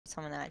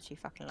someone I actually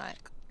fucking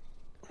like.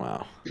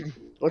 Wow.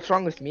 What's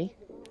wrong with me?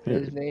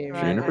 His name.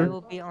 Right, I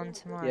will be on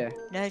tomorrow. Yeah.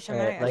 No,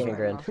 Shamari. Lincoln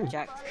Grand.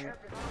 Jackson.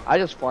 I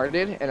just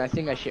farted and I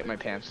think I shit my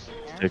pants.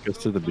 Yeah. Take us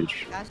to the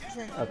beach. That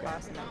isn't Okay.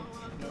 fast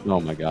enough. Oh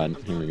my god,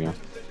 here we go.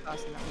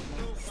 Fast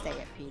enough to stay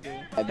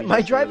at PD.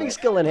 My driving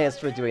skill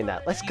enhanced for doing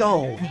that. Let's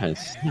go.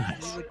 Nice,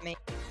 nice. You would make.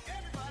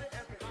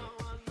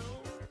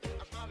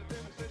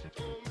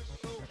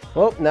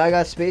 Well, now I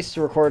got space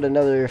to record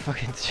another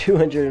fucking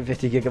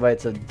 250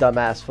 gigabytes of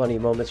dumbass funny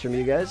moments from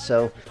you guys,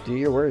 so do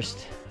your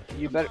worst.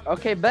 You better.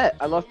 Okay, bet.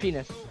 I love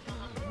penis.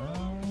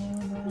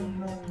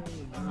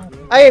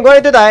 I am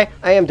going to die.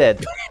 I am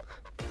dead.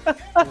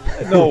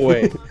 No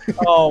way.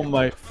 Oh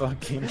my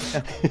fucking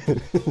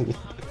god.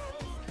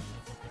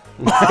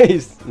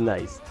 Nice,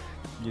 nice.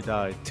 You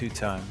died 2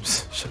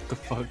 times. Shut the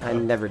fuck I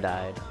up. never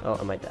died. Oh,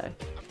 I might die.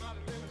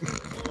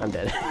 I'm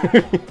dead.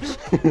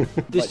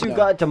 This dude no.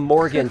 got to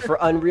Morgan for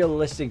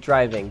unrealistic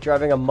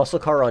driving a muscle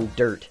car on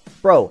dirt.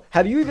 Bro,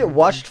 have you even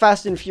watched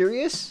Fast and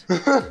Furious?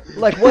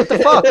 Like, what the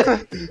fuck?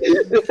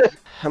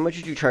 How much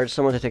would you charge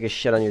someone to take a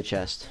shit on your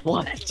chest?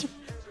 What?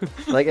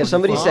 Like, if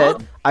somebody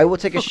said, I will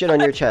take a shit on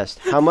your chest,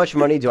 how much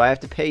money do I have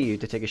to pay you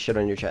to take a shit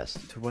on your chest?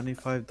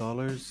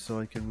 $25 so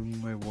I can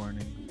remove my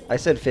warning. I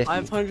said 50.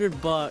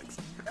 500 bucks.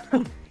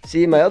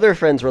 See, my other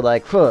friends were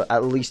like, huh,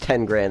 at least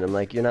 10 grand. I'm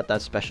like, you're not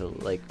that special.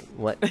 Like,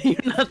 what? You're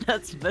not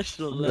that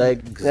special. Though.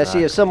 Like, let's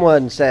see if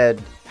someone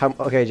said,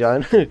 okay,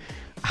 John,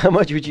 how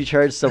much would you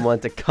charge someone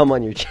to come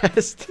on your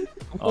chest?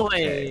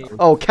 Boy.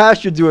 Oh,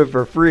 Cash would do it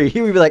for free.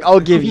 He would be like, I'll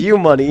give you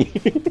money.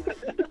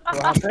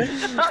 I'll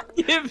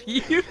give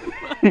you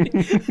money.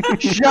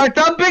 Shut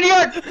up,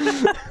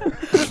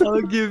 idiot!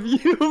 I'll give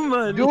you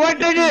money. Do what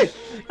they did!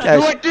 Cash, Do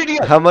what they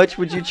did! how much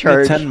would you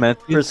charge 10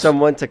 minutes. for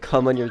someone to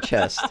come on your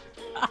chest?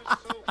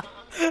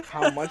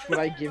 How much would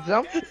I give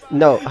them?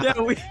 No.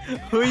 Yeah, we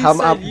How,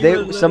 said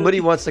you were somebody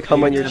wants to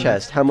come on your 10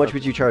 chest. How much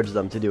would you charge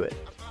them to do it?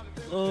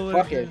 Oh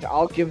my Fuck it,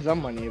 I'll give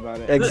them money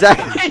about it.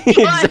 Exactly.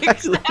 Yeah,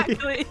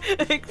 exactly.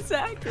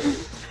 exactly.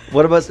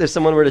 What about if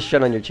someone were to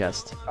shit on your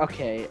chest?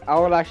 Okay, I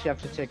would actually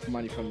have to take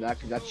money from that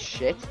because that's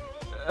shit.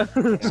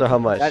 So how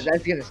much?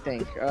 That's gonna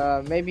stink.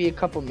 Maybe a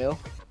couple mil.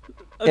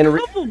 In A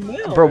re- couple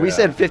mil. Bro, we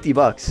said 50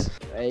 bucks.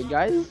 Hey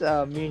guys,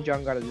 me and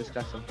John gotta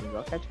discuss something.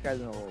 I'll catch you guys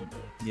in a little bit.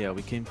 Yeah,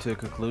 we came to a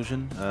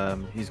conclusion.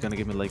 He's gonna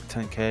give me like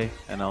 10k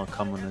and I'll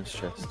come on his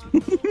chest.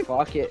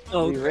 Fuck it,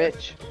 Okay. we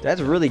rich.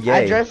 That's really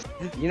gay. Address.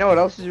 You know what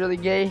else is really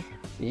gay?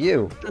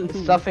 You.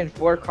 Stuffing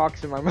 4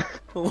 cocks in my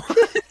mouth.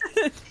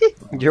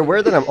 You're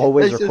aware that I'm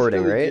always It's just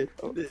recording, really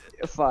right? gay.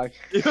 Fuck.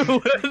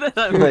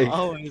 I'm Like-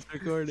 always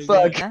recording.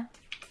 Fuck. Huh?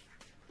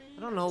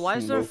 I don't know. Why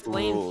is there a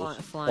flame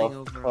flying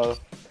over?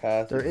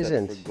 There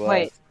isn't.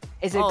 Wait,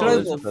 is it Oh,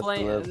 global?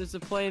 there's a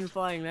plane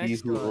flying He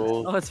next who to it.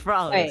 rolls- Oh, it's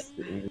probably.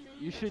 Wait.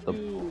 You should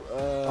do.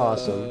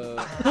 Awesome.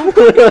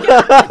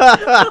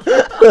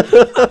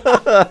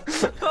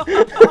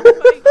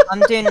 I'm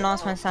doing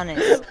Last Man Standing.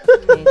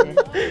 Amazing.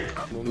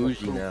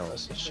 Bougie now.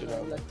 That's the shit I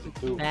like to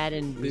do. Bad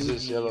and This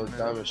is bougie. yellow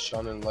diamond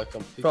shining like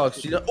I'm.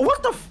 Frogs, you know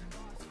what the f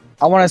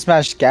I want to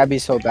smash Gabby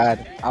so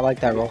bad. I like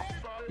that role.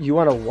 You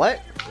want a what?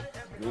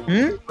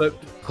 Hmm?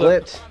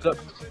 Clipped.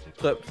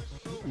 clip.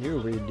 You're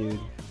a weird dude.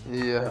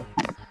 Yeah.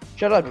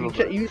 Shut up.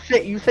 You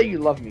say you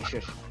love me.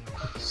 Shush.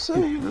 Say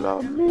you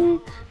love me.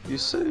 You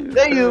say you.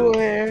 There you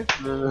were.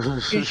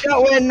 You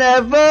shout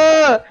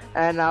whenever,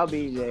 and I'll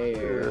be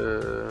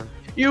there.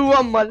 You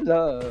are my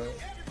love.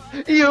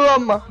 You are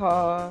my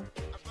heart.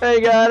 I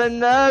got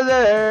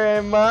another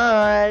in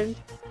mind.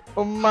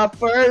 Oh, my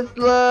first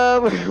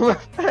love.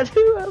 I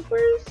do my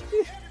first.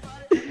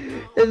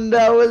 And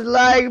I was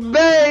like,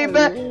 baby,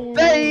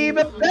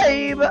 baby,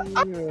 baby,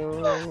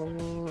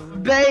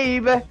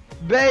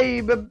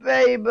 baby,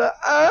 baby,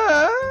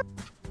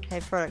 Hey,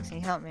 Frolickz, can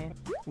you help me?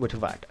 What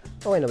fact?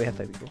 Oh, I know we have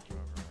 5 people.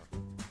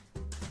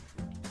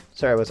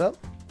 Sorry, what's up?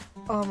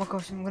 Oh my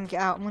gosh, I'm gonna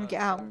get out. I'm gonna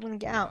get out. I'm gonna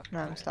get out. No,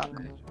 I'm stuck.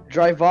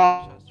 Drive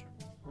off.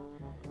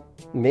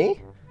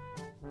 Me?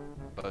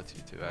 Both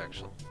you two,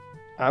 actually.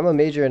 I'm a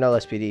major in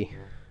LSPD.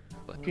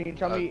 Can you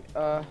tell me?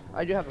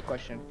 I do have a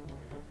question.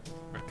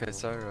 Okay,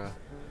 sir.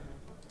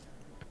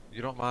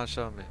 You don't mind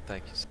showing me?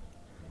 Thank you. Sir.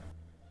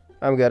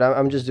 I'm good.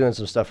 I'm just doing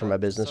some stuff for my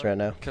business right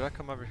now. Could I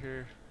come over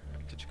here?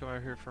 Could you come over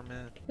here for a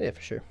minute? Yeah,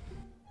 for sure.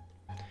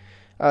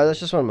 That's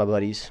just one of my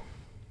buddies.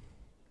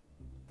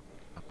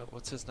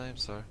 What's his name,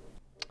 sir?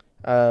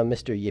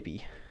 Mr.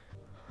 Yippee.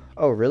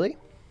 Oh, really?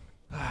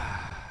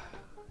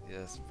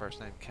 Yes, first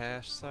name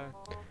Cash, sir?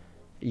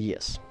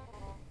 Yes.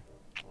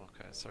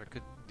 Okay, sir.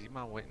 Do you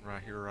mind waiting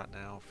right here right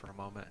now for a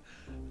moment?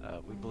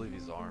 We believe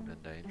he's armed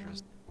and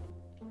dangerous.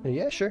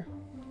 Yeah, sure.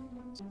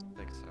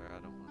 Thanks, sir. I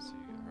don't want to see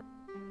you hurt.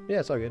 Yeah,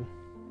 it's all good.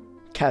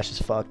 Cash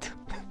is fucked.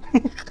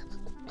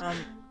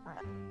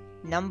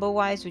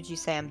 Number-wise, would you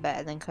say I'm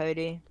better than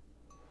Cody?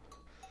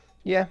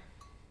 Yeah.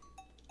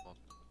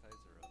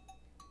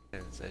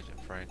 It's Agent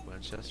Frank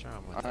Winchester.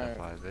 I'm with Alright.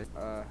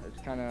 FIV.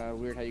 It's kind of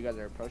weird how you guys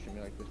are approaching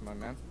me like this, my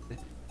man.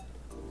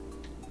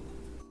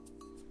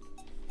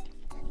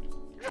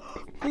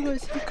 We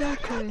got 2 grand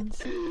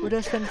coins. Would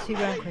I spend 2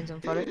 grand coins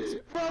on Frolickz?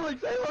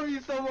 Frolickz, I love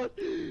you so much.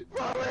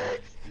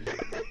 Frolickz.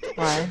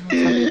 Why?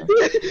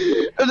 What's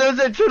happening? There's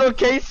a turtle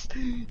case.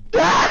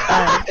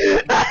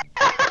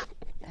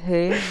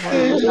 Who? What's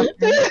happening?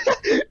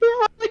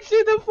 Frolickz,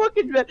 you're the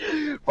fucking man.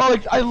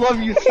 Frolickz, I love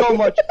you so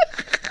much.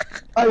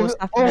 What's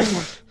happening?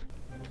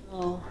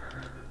 Oh,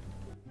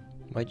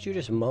 Why'd you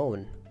just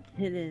moan?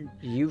 didn't.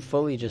 You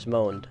fully just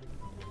moaned.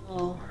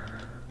 Oh.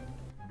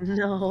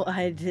 No,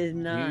 I did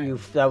not.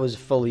 That was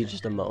fully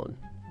just a moan.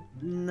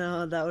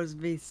 No, that was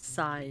me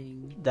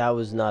sighing. That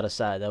was not a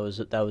sigh. That was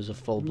a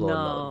full blown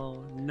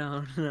moan.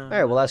 No. All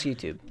right, we'll ask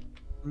YouTube.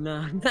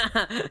 No.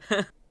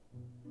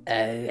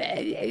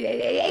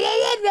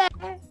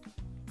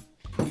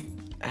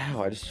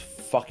 Ow, I just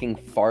fucking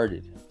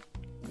farted.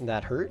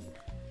 That hurt?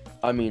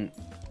 I mean,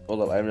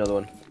 hold up, I have another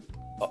one.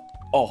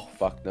 Oh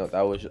fuck, no,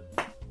 that was just...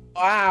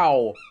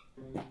 Ow!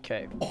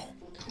 Okay.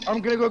 I'm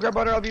gonna go grab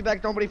butter, I'll be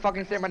back. Nobody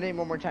fucking say my name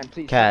one more time,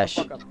 please. Cash.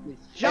 Shut the fuck up, please.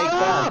 Shut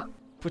up!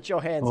 Put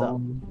your hands up.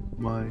 Oh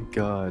my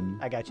god.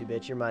 I got you,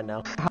 bitch. You're mine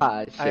now.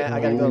 Ah, shit. I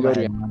gotta go. Oh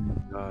Right. my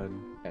god.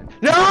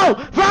 No!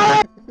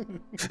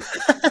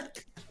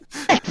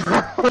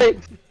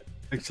 Frolickz!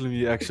 Actually,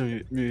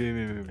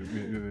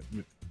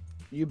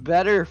 You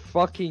better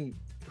fucking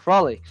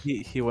Frolickz.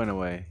 he went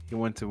away. He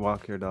went to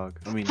walk your dog.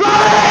 I mean,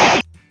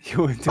 Frolickz! he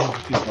went to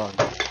walk your dog.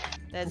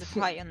 There's a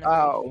fight on the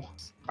Ow.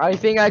 I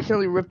think I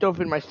accidentally ripped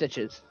open my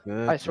stitches.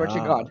 Good I swear to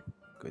job. God.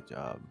 Good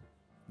job.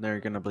 Now you're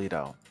gonna bleed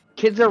out.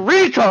 Kid's a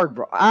retard,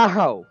 bro.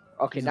 Ow.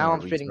 Okay, He's now not I'm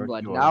a spitting retard,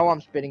 blood. you Now are.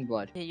 I'm spitting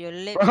blood. Your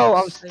lips Bro,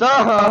 are I'm so-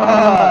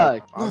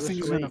 stuck.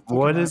 Nothing's gonna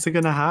What is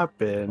gonna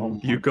happen? Oh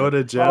You my go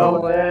to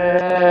jail.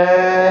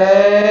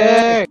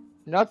 Frolickz!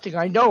 Nothing.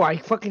 I know. I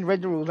fucking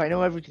read the rules. I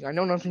know everything. I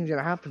know nothing's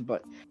gonna happen,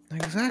 but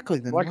Exactly.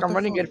 Then like what I'm the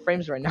running fuck? good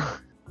frames right now.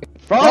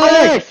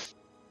 Frolickz!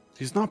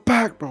 He's not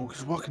back, bro.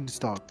 He's walking this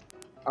dog.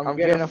 I'm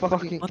getting a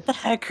fucking. What the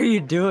heck are you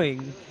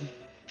doing?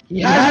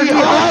 He has me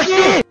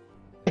hostage!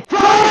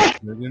 Frolickz!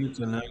 You're going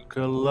to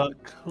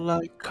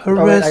like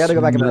Oh wait, I gotta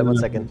go back a minute. 1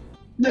 second.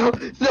 No,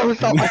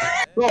 stop.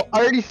 Bro, I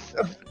already.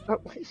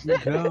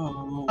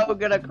 Go. I'm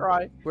gonna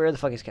cry. Where the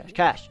fuck is Cash?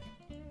 Cash.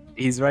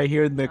 He's right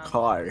here in the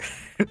car.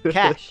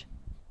 Cash.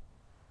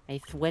 I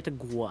swear to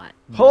God.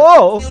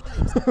 Oh!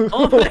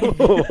 Oh my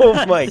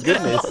Oh my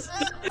goodness.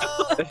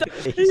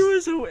 He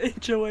was an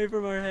inch away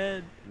from our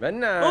head. Very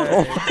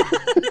nice.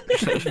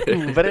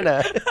 Very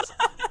nice.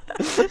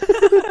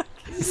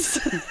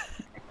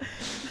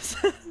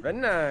 Very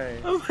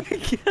nice. Oh my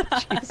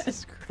God.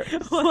 Jesus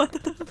Christ. What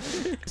the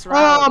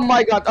Oh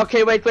my god.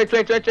 Okay, wait.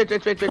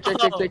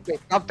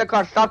 Stop the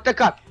car. Stop the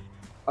car.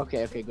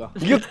 Okay, go.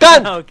 You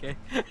can't! Okay.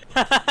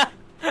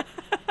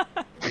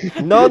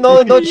 No,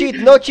 cheat.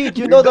 No cheat.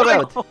 You know the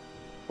route.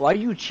 Why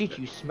you cheat,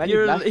 you smelly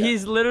bastard?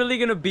 He's literally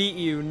gonna beat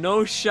you.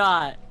 No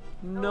shot.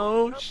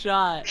 No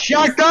shot.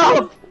 Shut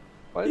up!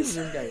 What does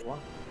this guy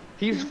want?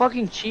 He's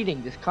fucking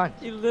cheating, this cunt.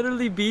 He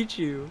literally beat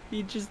you.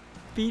 He just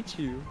beat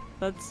you.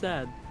 That's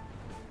sad.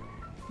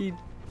 He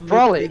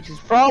Frolickz.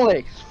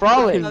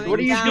 What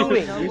are you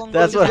doing?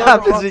 That's what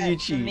happens when you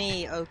cheat.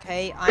 Me,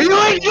 okay?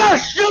 You're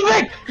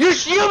stupid! You're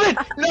stupid!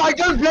 No, I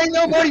don't play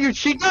no more, you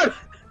cheater!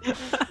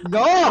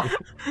 No!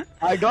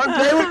 I don't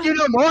play with you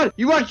no more!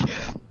 You want...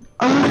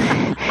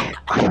 I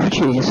want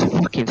you to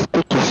fucking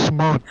stick your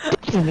small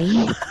dick in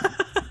me.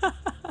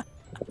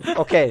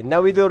 Okay,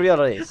 now we do real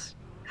race.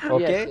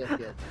 Okay?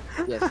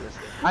 Yes.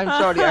 I'm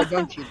sorry, I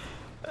don't cheat.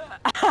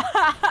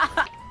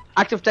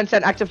 Active 10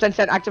 cent.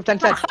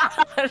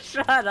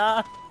 Shut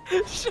up.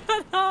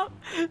 Shut up.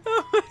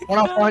 Oh my 1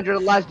 off 400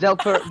 last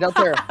Delta. God.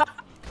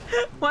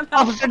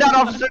 Officer down.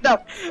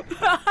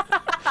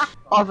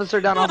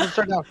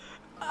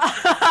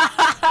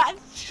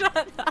 Shut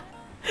up.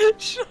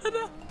 Shut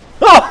up.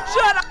 Oh!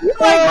 Shut up.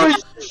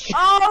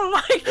 Oh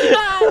my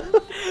God.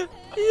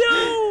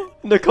 Yo.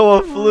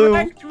 Nakoa flew.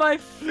 Wrecked my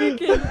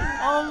freaking.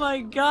 Oh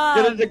my God.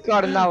 Get in the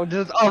car now.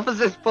 Just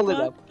officers pull it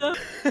up.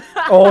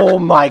 Oh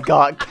my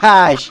god,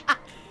 Cash.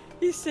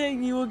 He's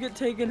saying you will get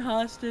taken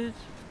hostage.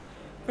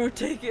 Or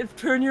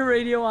turn your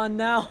radio on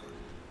now.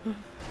 We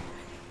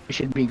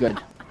should be good.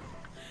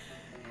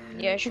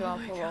 Yeah, sure, I'll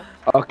pull up.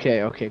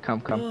 Okay,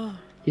 come.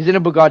 He's in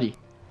a Bugatti.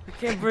 I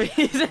can't breathe.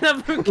 He's in a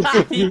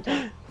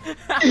Bugatti.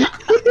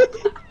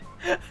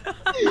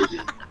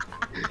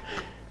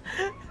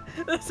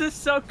 This is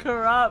so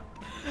corrupt.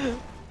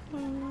 Oh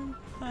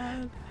my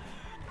God.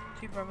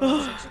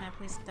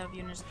 Please stop,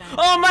 you understand?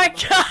 Oh my God!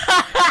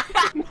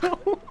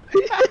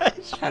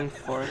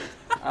 10-4.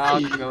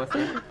 I'll go with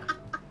you.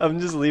 I'm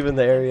just leaving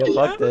the area.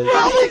 Fuck this.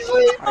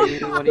 Are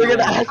you, what are you We're gonna doing?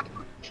 ask.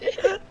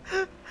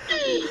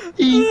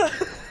 He's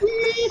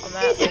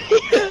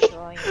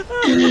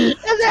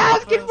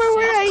asking for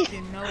where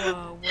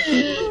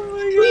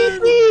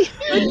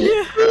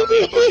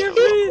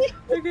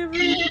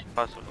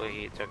Possibly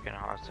he took in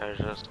hostage.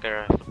 Just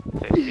scared of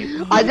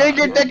 50. I didn't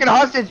get taken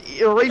hostage.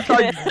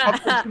 Retard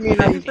jumped into me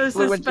and I They're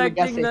flew into the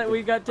gas suspecting that station.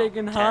 we got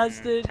taken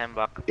hostage.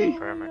 $10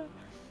 per minute.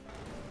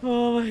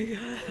 Oh my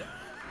God.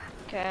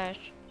 Cash,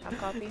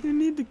 You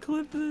need to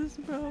clip this,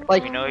 bro.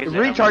 Like, We know he's in a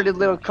retarded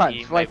little He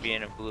cunts. might Like, be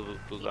in a blue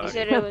He Bugatti.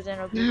 said it was in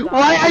a Bugatti.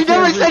 why? I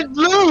never said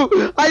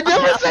blue! I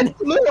never said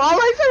blue! All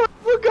I said was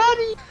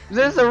Bugatti!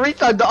 There's a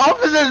retard. The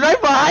officer's right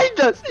behind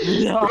us! Right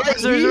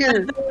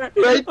here!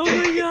 Right Oh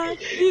my god,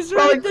 he's Bro,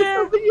 right get there.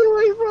 something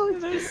away from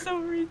us. They're so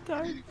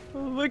retarded. Oh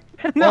my god.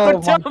 Oh No, my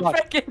don't God.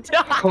 freaking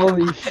die.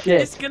 Holy It's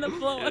shit. gonna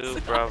blow us 2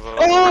 up. Bravo.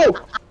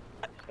 Oh!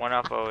 1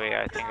 Alpha 08,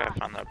 I think I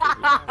found that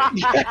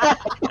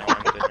blue. No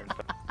one's been in.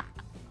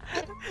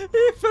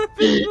 He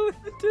purposely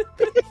did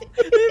this.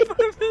 He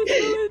purposely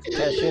did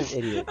That's this. an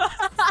idiot.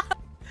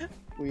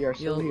 We are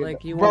so You'll, weird.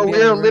 like, you Bro, won't be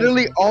we're able to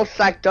literally run. all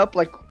sacked up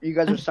like you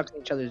guys are sucking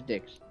each other's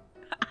dicks.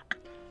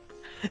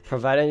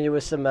 Providing you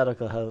with some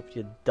medical help,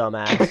 you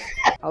dumbass.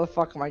 How the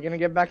fuck am I gonna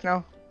get back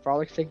now?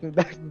 Frolickz, take me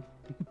back.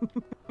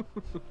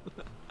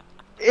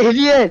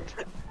 Idiot!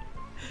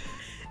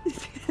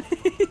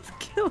 He's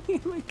killing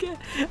him again.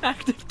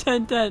 Active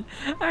 1010.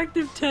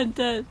 Active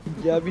 1010.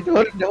 Yeah, we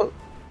don't know.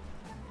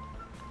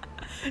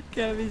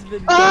 Gabby's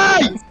been Hey!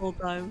 dead this whole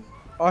time.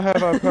 I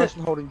have a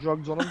person holding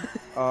drugs on him.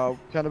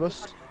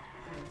 Cannabis.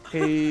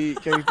 He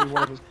gave me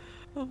one of his.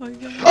 Oh my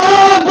god.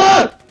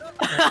 Oh,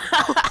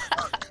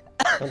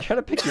 I'm trying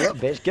to pick you up,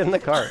 bitch. Get in the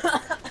car.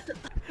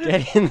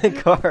 Get in the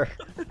car.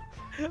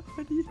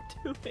 What are you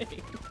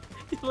doing?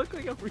 You look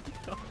like a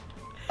retard.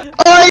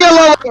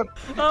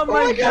 Oh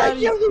my God, god,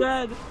 he's yes.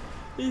 dead.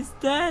 He's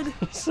dead.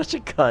 He's such a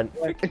cunt.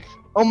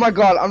 Oh my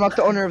god, I'm not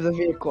the owner of the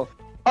vehicle.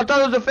 I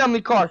thought it was a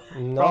family car.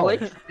 No.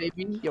 Frolickz,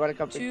 baby, you wanna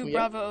come pick 2 me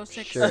up? Bravo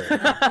 06. Sure.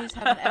 Please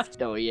have an F.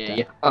 Oh yeah,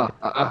 yeah.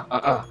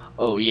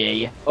 Oh yeah,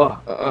 yeah.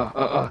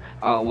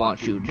 I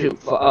want you to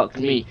fuck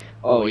me.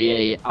 Oh yeah,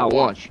 yeah. I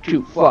want you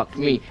to fuck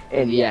me.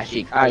 In the ass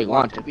cheek, I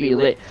want to feel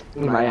it.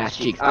 In my ass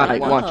cheek, I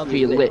want to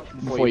feel it.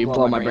 Before you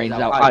blow my brains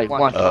out, I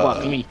want to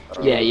fuck me.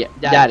 Yeah, yeah.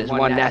 That is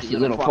one nasty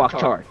little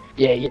fucktard.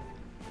 Yeah, yeah.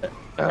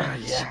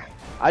 Yeah.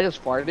 I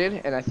just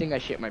farted and I think I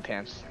shit my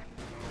pants.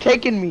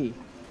 Taking me.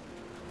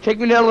 Take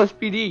me to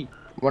LSPD.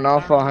 1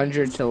 Alpha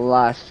 100 to the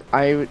last.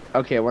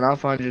 Okay, 1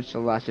 Alpha 100 to the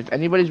last. If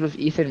anybody's with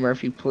Ethan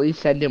Murphy, please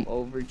send him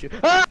over to.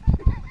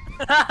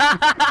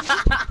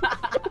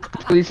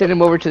 Please send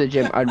him over to the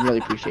gym. I'd really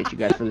appreciate you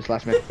guys for this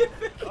last minute.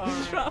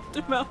 Dropped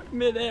him out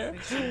midair.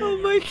 Oh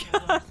my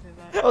god.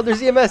 Oh,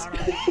 there's EMS.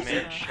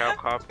 Mid, shall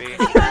copy.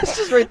 It's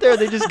just right there.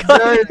 They just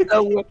got it.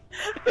 Oh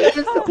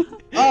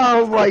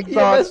my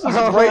god. EMS was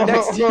right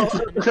next to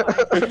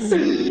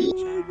you.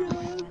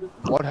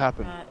 What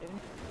happened?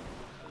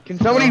 Can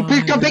somebody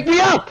please come pick me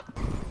up?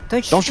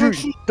 Don't shoot!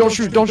 Don't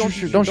shoot! Don't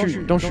shoot! Don't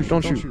shoot! Don't shoot!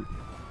 Don't shoot!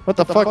 What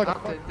the fuck?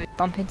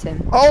 Bump into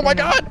him. Oh my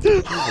god!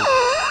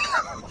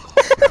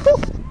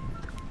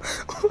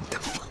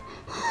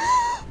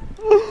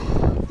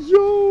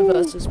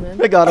 Versus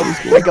man. I got him.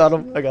 I got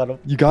him. I got him.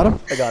 You got him?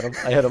 I got him.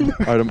 I hit him.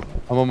 Alright,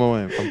 I'm on my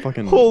way. I'm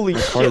fucking. Holy my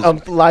car shit! is I'm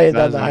flying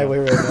down the spazzing highway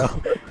out. right now.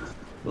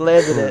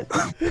 Landed it.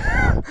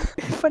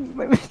 Funny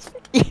moments.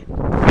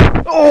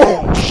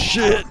 Oh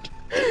shit!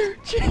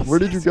 Where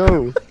did you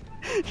go?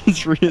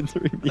 He's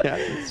re-entering the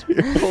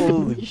atmosphere.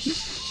 Holy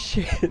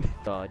shit!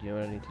 God, you know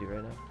what I need to do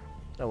right now?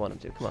 I want him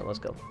to. Come on, let's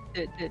go.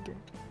 Do it.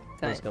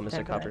 Let's go,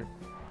 Mr. Copper.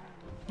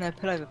 No,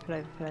 pull over.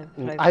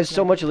 I have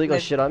so much illegal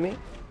shit on me.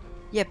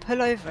 Yeah,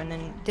 pull over and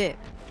then dip.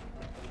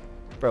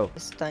 Bro.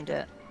 Just don't do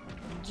it.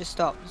 Just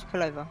stop. Just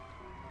pull over.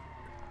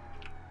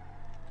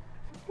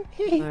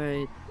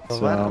 Alright.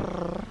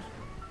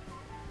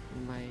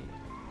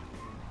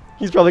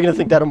 He's probably gonna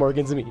think that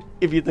Morgan's me.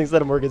 If he thinks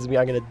that Morgan's me,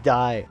 I'm gonna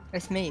die.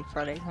 It's me,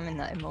 Frolickz. I'm in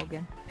that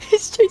Morgan.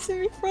 He's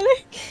chasing me,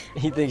 Frolickz.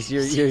 He thinks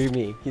you're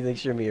me. He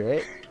thinks you're me,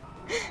 right?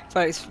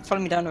 Frolickz, follow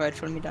me down the road.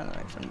 Follow me down the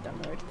road.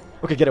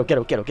 Okay, get out. Oh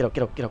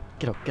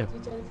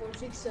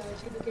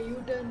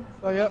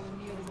yeah.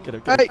 Get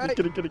out. Hey!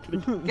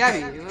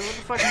 Gabby, what the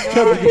fuck is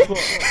going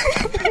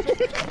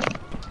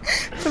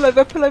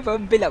on? Pull over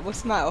and be like,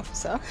 what's the matter,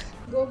 officer?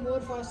 Go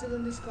more faster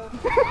than this car.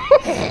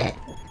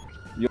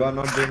 You are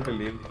not going to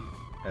leave.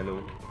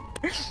 Hello.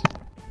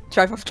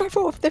 Drive off.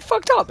 They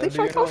fucked up. Sir, They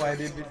do you fucked know off. why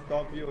did we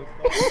stop you? You know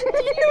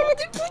what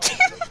they put you?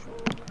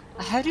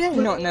 How do they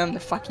not know I'm the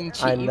fucking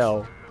chief? I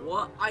know.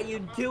 What are you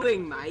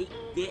doing, mate?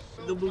 Get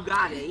the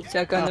Bugatti. So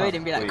I go on the road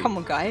and be like, come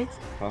on, guys.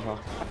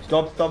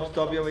 Stop,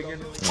 you're wicked.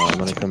 No, I'm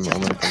gonna come.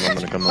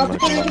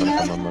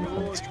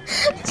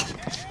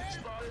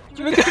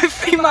 You were going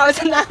 3 miles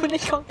an hour when they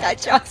can't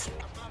catch us.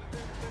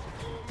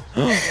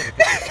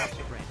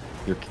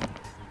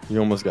 You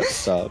almost got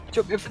stopped.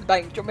 Drop me off at the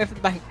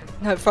bank.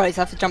 No, Frolickz,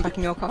 I have to jump back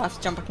in your car.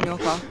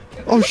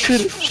 Oh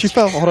shit! She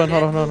fell. Hold on.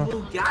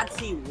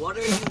 Bugatti, what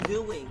are you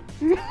doing?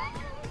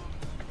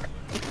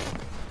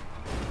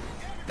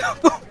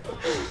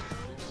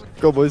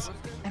 Go, boys.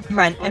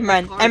 Imran.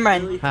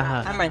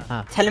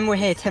 Tell him we're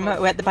here. Tell him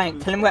we're at the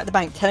bank. Tell him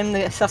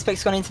the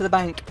suspect's gone into the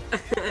bank.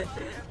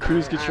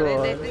 Cruise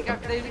control. They think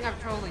I'm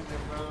trolling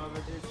them, bro.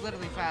 It's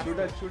literally fast.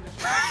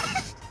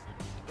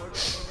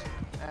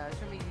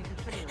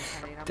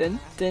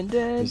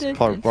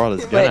 He's brought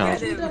his gun out.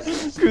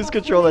 Cruise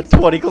control at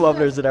 20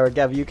 kilometers an hour.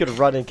 Gabby, you could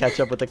run and catch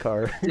up with the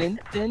car.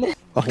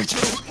 Oh.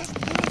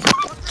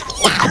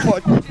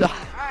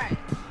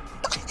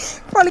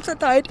 ItzFrolickz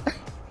died.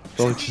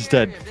 Frolickz is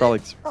dead.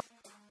 Frolickz.